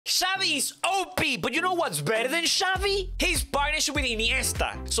Xavi is OP, but you know what's better than Xavi? His partnership with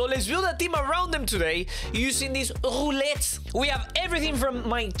Iniesta. So let's build a team around them today using this roulette. We have everything from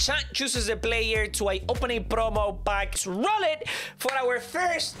my chat chooses a player to I open a promo pack. Let's roll it for our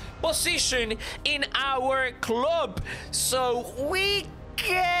first position in our club. So we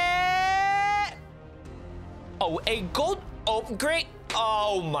get... Oh, a gold upgrade.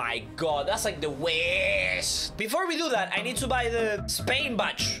 Oh my god, that's like the worst. Before we do that, I need to buy the Spain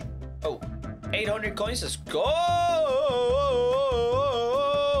badge. Oh, 800 coins. Let's go.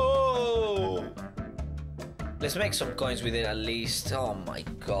 Let's make some coins with it at least. Oh my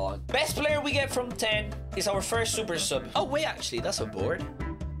god. Best player we get from 10 is our first super sub. Oh wait, actually, that's a board.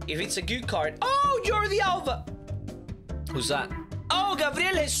 If it's a good card. Oh, Jordi Alba. Who's that? Oh,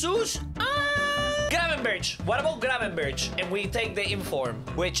 Gabriel Jesus. Gravenberch. What about Gravenberch? And we take the Inform,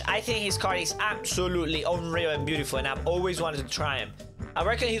 which I think his card is absolutely unreal and beautiful, and I've always wanted to try him. I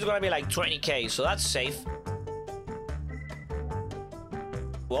reckon he's gonna be like 20k, so that's safe.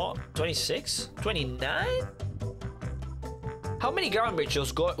 What? 26? 29? How many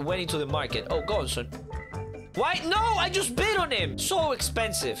Gravenberchs went into the market? Oh, go on, son. Why? No, I just bid on him. So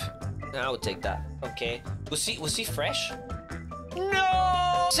expensive. I would take that. Okay. Was he fresh?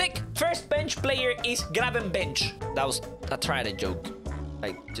 No! Sick! First bench player is Gravenberch. I tried a joke.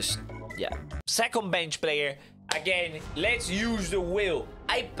 Yeah. Second bench player, again, let's use the wheel.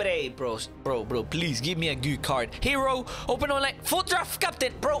 I pray, bro, please give me a good card. Hero, open online, full draft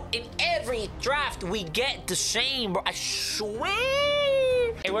captain. Bro, in every draft, we get the same, bro. I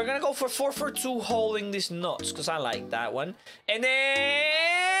swear. And we're gonna go for 4-4-2 holding these nuts, because I like that one. And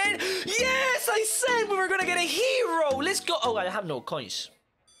then, yes, I said we were gonna get a hero. Let's go. Oh, I have no coins.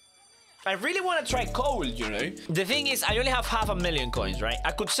 I really want to try Cole, you know. The thing is, I only have 500,000 coins, right? I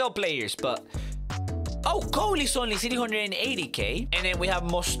could sell players, but... Oh, Cole is only 380k. And then we have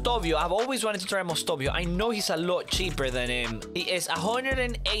Mostovio. I've always wanted to try Mostovio. I know he's a lot cheaper than him. He is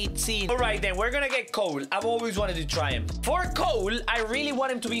 118. All right, then. We're going to get Cole. I've always wanted to try him. For Cole, I really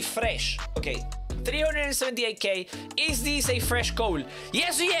want him to be fresh. Okay, 378k. Is this a fresh Cole?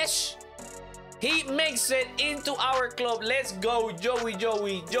 Yes, yes. He makes it into our club. Let's go, Joey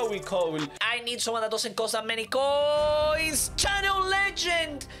Cole. I need someone that doesn't cost that many coins. Channel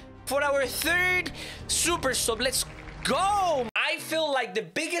legend for our third super sub. Let's go. I feel like the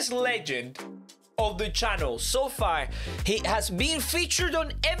biggest legend of the channel so far. He has been featured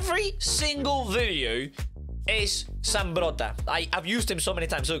on every single video. Is Sambrota. I've used him so many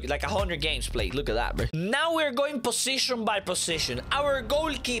times. Look, like 100 games played. Look at that, bro. Now we're going position by position. Our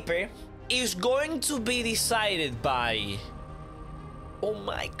goalkeeper is going to be decided by... Oh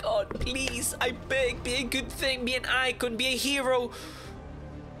my god, please, I beg, be a good thing, be an icon, be a hero.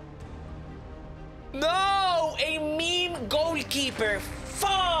 No, a meme goalkeeper.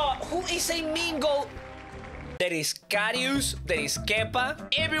 Fuck, who is a meme goal? There is Karius, there is Kepa.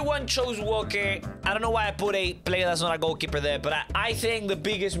 Everyone chose Walker. I don't know why I put a player that's not a goalkeeper there, but I think the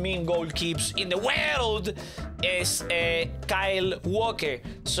biggest meme goalkeepers in the world is Kyle Walker.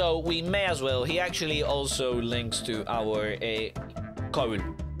 So we may as well. He actually also links to our Cole.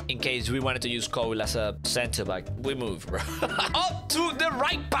 In case we wanted to use Cole as a center back. We move, bro. Up to the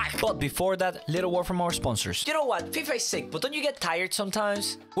right back. But before that, little word from our sponsors. You know what? FIFA is sick, but don't you get tired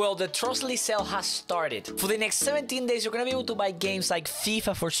sometimes? Well, the Trustly sale has started. For the next 17 days, you're gonna be able to buy games like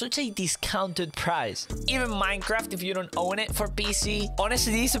FIFA for such a discounted price. Even Minecraft if you don't own it for PC.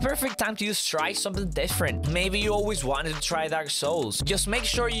 Honestly, this is the perfect time to just try something different. Maybe you always wanted to try Dark Souls. Just make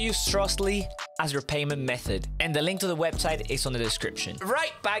sure you use Trustly as your payment method. And the link to the website is on the description.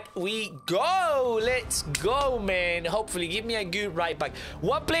 Right back we go. Let's go, man. Hopefully, give me a good right back.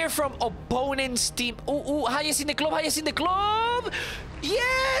 One player from opponent's team. Ooh, highest in the club, highest in the club.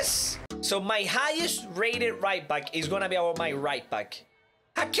 Yes. So my highest rated right back is gonna be my right back,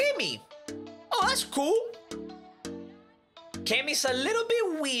 Hakimi. Oh, that's cool. Kemi's a little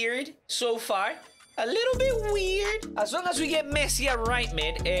bit weird so far. A little bit weird. As long as we get Messi at right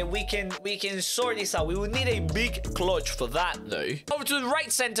mid, we can sort this out. We will need a big clutch for that, though. Over to the right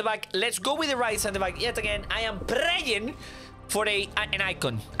center back. Let's go with the right center back yet again. I am praying for an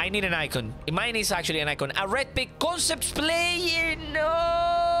icon. I need an icon. Mine is actually an icon. A red pick concepts player. No.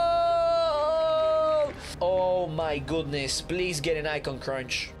 Oh my goodness. Please get an icon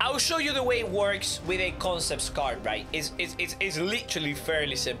crunch. I'll show you the way it works with a concepts card, right? It's literally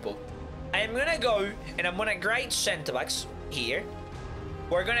fairly simple. I'm gonna go and I'm gonna grade center backs here.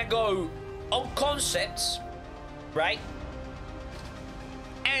 We're gonna go on concepts, right?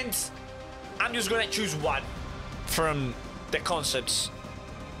 And I'm just gonna choose one from the concepts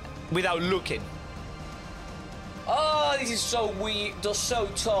without looking. Oh, this is so weird, so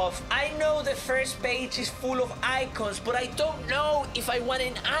tough. I know the first page is full of icons, but I don't know if I want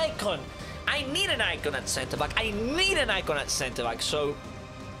an icon. I need an icon at center back. I need an icon at center back. So,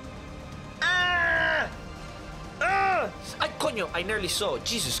 coño, I nearly saw.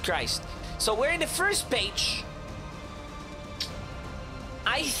 Jesus Christ. So we're in the first page.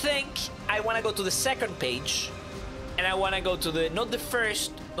 I think I want to go to the second page. And I want to go to the, not the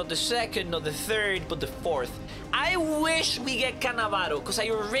first, not the second, not the third, but the fourth. I wish we get Cannavaro, because I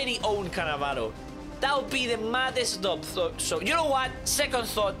already own Cannavaro. That would be the maddest dub. So, you know what? Second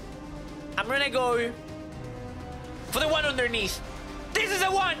thought. I'm going to go for the one underneath. This is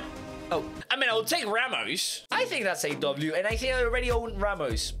the one! Oh, I mean, I'll take Ramos. I think that's a W, and I think I already own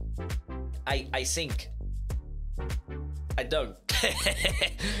Ramos. I think. I don't.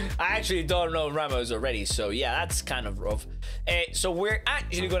 I actually don't know Ramos already, so yeah, that's kind of rough. So we're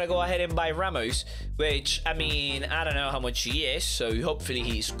actually gonna go ahead and buy Ramos, which, I mean, I don't know how much he is, so hopefully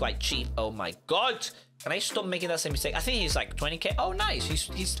he's quite cheap. Oh my god, can I stop making that same mistake? I think he's like 20k. Oh nice,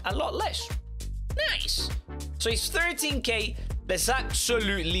 he's a lot less. Nice. So he's 13k. Let's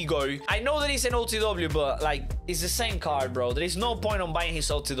absolutely go. I know that he's an OTW, but like, it's the same card, bro. There is no point on buying his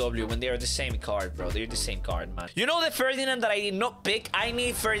OTW when they are the same card, bro. They're the same card, man. You know the Ferdinand that I did not pick? I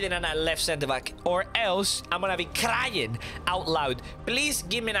need Ferdinand at left center back, or else I'm gonna be crying out loud. Please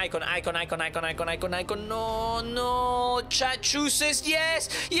give me an icon. No. Chat chooses. Yes.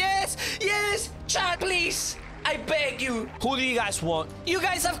 Chat, please. I beg you. Who do you guys want? You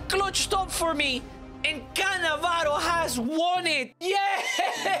guys have clutched up for me. And Cannavaro has won it. Yeah.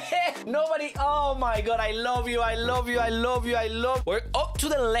 Nobody. Oh my god. I love you. We're up to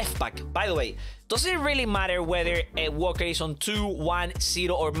the left back. By the way, does it really matter whether Walker is on 2, 1,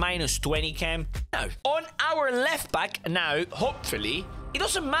 0 or -20 cam? No. On our left back now, hopefully, it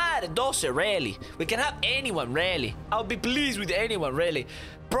doesn't matter, does it really? We can have anyone, really. I'll be pleased with anyone, really.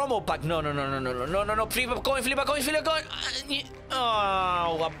 Promo pack. No. Flip a coin.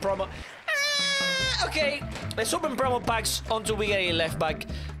 Oh, a promo. Okay, let's open promo packs until we get a left back.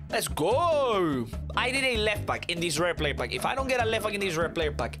 Let's go. I did a left back in this rare player pack. If I don't get a left back in this rare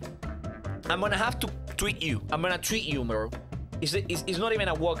player pack, I'm gonna have to tweet you. I'm gonna tweet you, bro. It's not even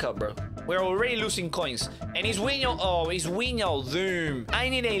a walkout, bro. We're already losing coins. And it's Winyo. Oh, it's Winyo Doom. I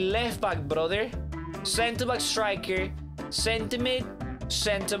need a left back, brother. Center back striker. Center mid.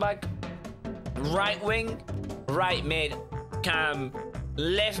 Center back. Right wing. Right mid. Cam.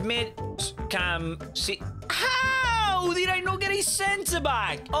 Left mid. Cam. See. How did I not get a center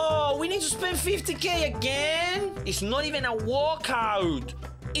back? Oh, we need to spend 50k again? It's not even a walkout.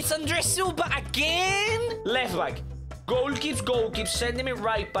 It's Andres Silva again? Left back. Goal keeps. Sending me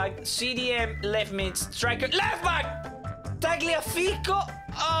right back. CDM. Left mid. Striker. Left back. Tagliafico.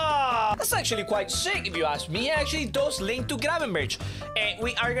 Ah, that's actually quite sick if you ask me. It actually does link to Gravenberch.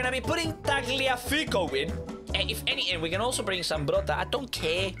 We are gonna be putting Tagliafico in. If any, and we can also bring some Brota. I don't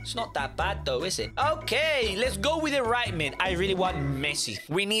care. It's not that bad though, is it? Okay, let's go with the right mid. I really want Messi.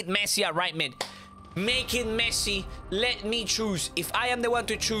 We need Messi at right mid. Make it Messi. Let me choose. If I am the one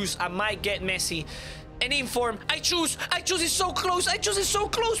to choose, I might get Messi. An inform. I choose. It's so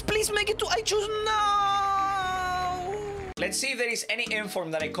close. Please make it to. I choose. No. Let's see if there is any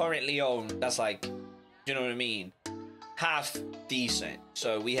inform that I currently own. That's like, you know what I mean? Half decent.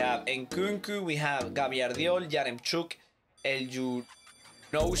 So we have Nkunku, we have Gaviardiol, Yaremchuk, El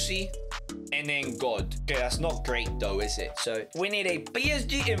Junosi, and then God. Okay, that's not great though, is it? So we need a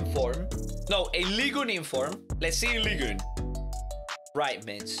PSG inform. No, a Ligun inform. Let's see Ligun. Right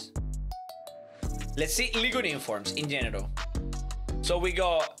mids. Let's see Ligun informs in general. So we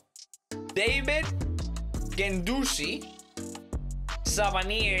got David, Gendusi,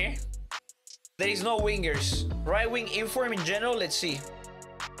 Savanier. There is no wingers. Right wing inform in general. Let's see.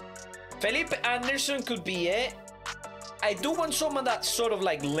 Felipe Anderson could be it. I do want someone that sort of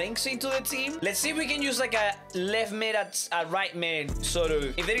like links into the team. Let's see if we can use like a left mid at right mid sort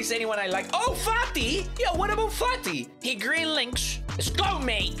of. If there is anyone I like. Oh, Fati. Yeah, what about Fati? He green links. Let's go,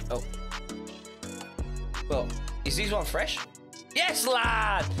 mate. Oh. Well, is this one fresh? Yes,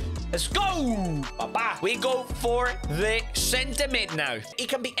 lad. Let's go, papa. We go for the center mid now. It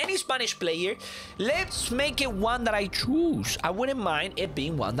can be any Spanish player. Let's make it one that I choose. I wouldn't mind it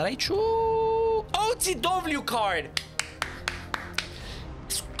being one that I choose. OTW card.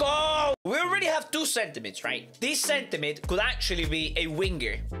 Let's go. We already have 2 center mids, right? This center mid could actually be a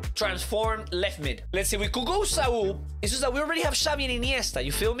winger. Transformed left mid. Let's see, we could go Saul. It's just that we already have Xavi Iniesta,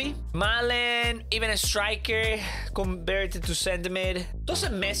 you feel me? Malen, even a striker converted to center mid.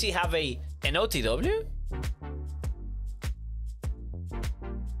 Doesn't Messi have an OTW?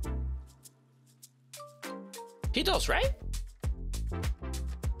 He does, right?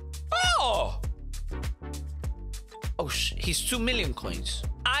 Oh! Oh, he's 2 million coins.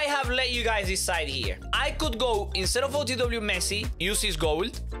 I have let you guys decide here. I could go, instead of OTW Messi, use his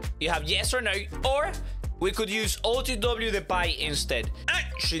gold. You have yes or no. Or we could use OTW Depay instead.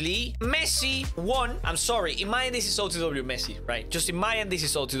 Actually, Messi won. I'm sorry. In my end, this is OTW Messi, right? Just in my end, this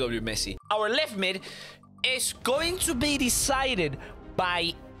is OTW Messi. Our left mid is going to be decided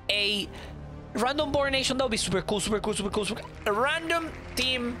by a random born nation. That would be super cool, super cool, super cool, super cool. A random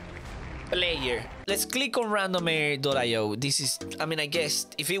team player. Let's click on randomair.io. This is, I mean, I guess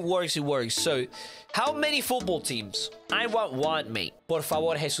if it works, it works. So, how many football teams? I want one, mate. Por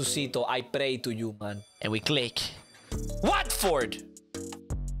favor, Jesucito, I pray to you, man. And we click. Watford.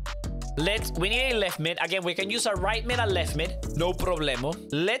 We need a left mid. Again, we can use a right mid and left mid. No problemo.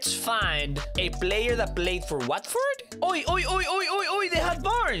 Let's find a player that played for Watford. Oi, oi, oi, oi, oi, oi. They had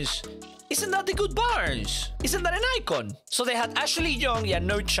Barnes. Isn't that the good Barnes? Isn't that an icon? So they had Ashley Young, yeah,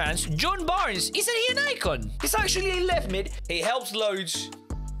 no chance. John Barnes, isn't he an icon? He's actually a left mid. He helps loads.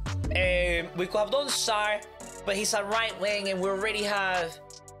 We could have done Sar, but he's a right wing, and we already have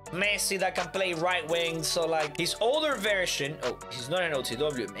Messi that can play right wing. So like his older version, oh, he's not an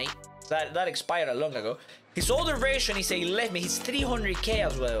OTW, mate. That expired a long ago. His older version is a left mid. He's 300k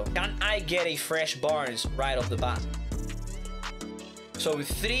as well. Can I get a fresh Barnes right off the bat? So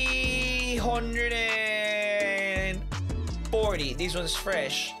 340. This one's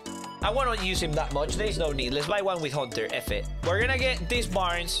fresh. I want to use him that much. There's no need. Let's buy one with Hunter. F it. We're gonna get this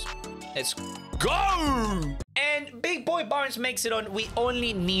Barnes. Let's go! And big boy Barnes makes it on. We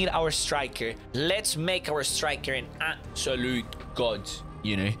only need our striker. Let's make our striker an absolute god,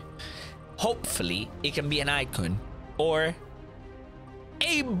 you know. Hopefully, it can be an icon. Or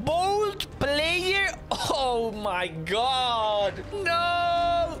a bold player. Oh my god.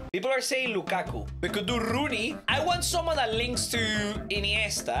 No. People are saying Lukaku. We could do Rooney. I want someone that links to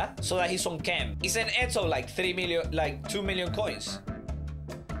Iniesta so that he's on cam. It's an Eto like 3 million, like 2 million coins.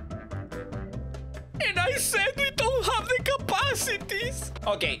 And I said we don't have the capacities.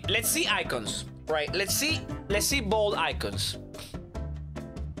 Okay, let's see icons. Right, let's see bold icons.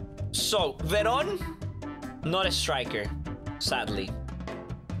 So, Veron, not a striker, sadly.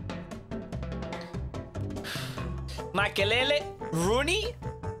 Makelele, Rooney,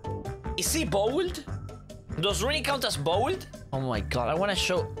 is he bold? Does Rooney count as bold? Oh my god, I want to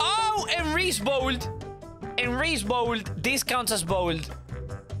show. Oh, Henry's bold. Henry's bold. This counts as bold.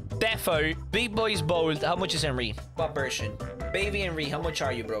 Defo, big boy is bold. How much is Henry? What version? Baby Henry, how much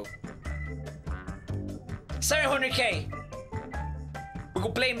are you, bro? 700k. We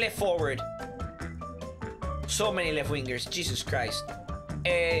could play him left forward. So many left wingers. Jesus Christ.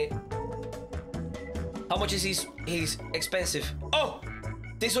 How much is he's expensive? Oh!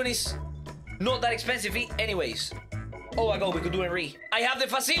 This one is not that expensive anyways. Oh my god, we could do Henry. I have the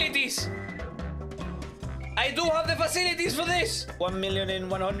facilities! I do have the facilities for this!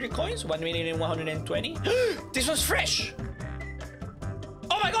 1,100,000 coins? 1,120,000? This one's fresh!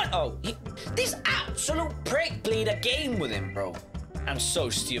 Oh my god! Oh, this absolute prick played a game with him, bro. I'm so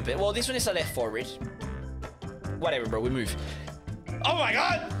stupid. Well, this one is a left forward. Whatever, bro, we move. Oh my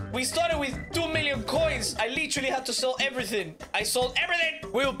god! We started with 2 million coins. I literally had to sell everything. I sold everything.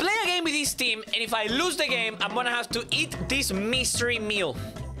 We will play a game with this team, and if I lose the game, I'm gonna have to eat this mystery meal.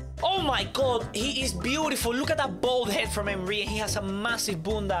 Oh my god, he is beautiful. Look at that bald head from Henry. He has a massive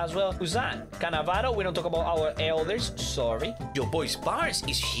bunda as well. Who's that? Cannavaro. We don't talk about our elders. Sorry. Your boy's Barnes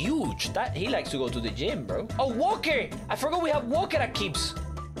is huge. He likes to go to the gym, bro. Oh, Walker. I forgot we have Walker at keeps.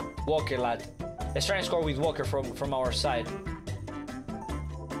 Walker, lad. Let's try and score with Walker from our side.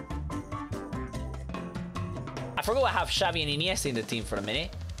 I forgot I have Xavi and Iniesta in the team for a minute.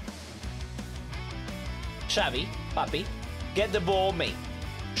 Xavi, papi, get the ball, mate.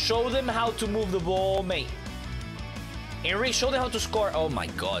 Show them how to move the ball, mate. Henry, show them how to score. Oh my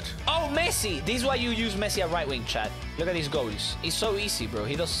god. Oh, Messi. This is why you use Messi at right wing, chat. Look at these goals. It's so easy, bro.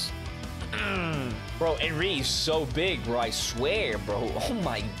 He does... Bro, Henry is so big, bro. I swear, bro. Oh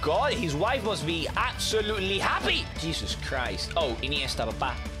my god. His wife must be absolutely happy. Jesus Christ. Oh, Iniesta,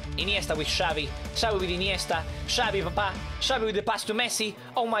 papa. Iniesta with Xavi. Xavi with Iniesta. Xavi, papa. Xavi with the pass to Messi.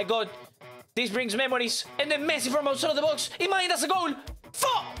 Oh my god. This brings memories. And then Messi from outside of the box. Imagine that's a goal.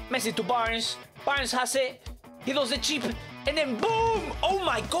 Fuck! Messi to Barnes. Barnes has it. He does the chip. And then boom! Oh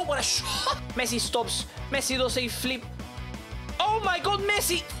my god, what a shot! Messi stops. Messi does a flip. Oh my god,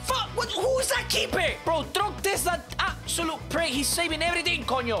 Messi! Fuck! Who is that keeper? Bro, Troc is that absolute prick. He's saving everything,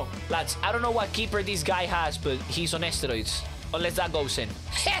 coño. Lads, I don't know what keeper this guy has, but he's on steroids. Unless that goes in.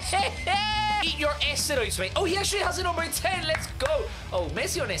 Eat your steroids, mate. Oh, he actually has a number 10. Let's go. Oh,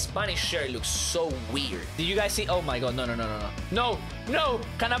 Messi on a Spanish shirt looks so weird. Did you guys see? Oh my god. No. No.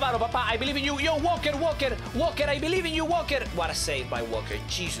 Cannavaro, papa. I believe in you. Yo, Walker. Walker, I believe in you, Walker. What a save by Walker.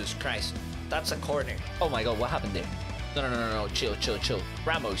 Jesus Christ. That's a corner. Oh my god. What happened there? No. Chill.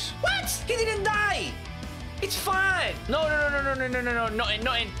 Ramos. What? He didn't die. It's fine. No.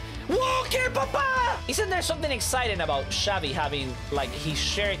 Nothing. Walker, papa! Isn't there something exciting about Xavi having, like, his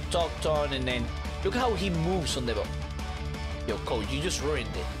shirt tucked on and then look how he moves on the ball. Yo, coach, you just ruined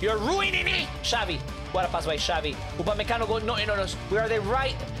it. You're ruining it! Xavi. What a pass by Xavi. Upamecano got nothing on us. We are the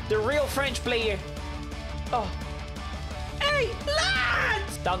real French player. Oh. Hey,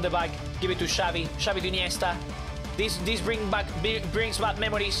 lads! Down the back. Give it to Xavi. Xavi to Iniesta. This brings back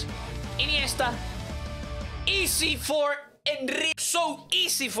memories. Iniesta. Easy for Henry. So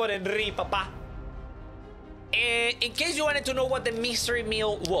easy for Henry, papa. In case you wanted to know what the mystery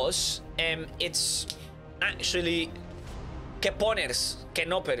meal was, it's actually keponers,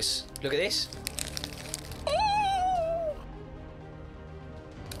 kenopers. Look at this.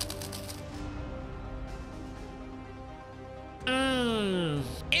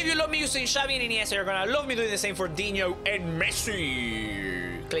 If you love me using Xavi and Iniesta, you're gonna love me doing the same for Dino and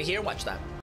Messi. Click here, watch that.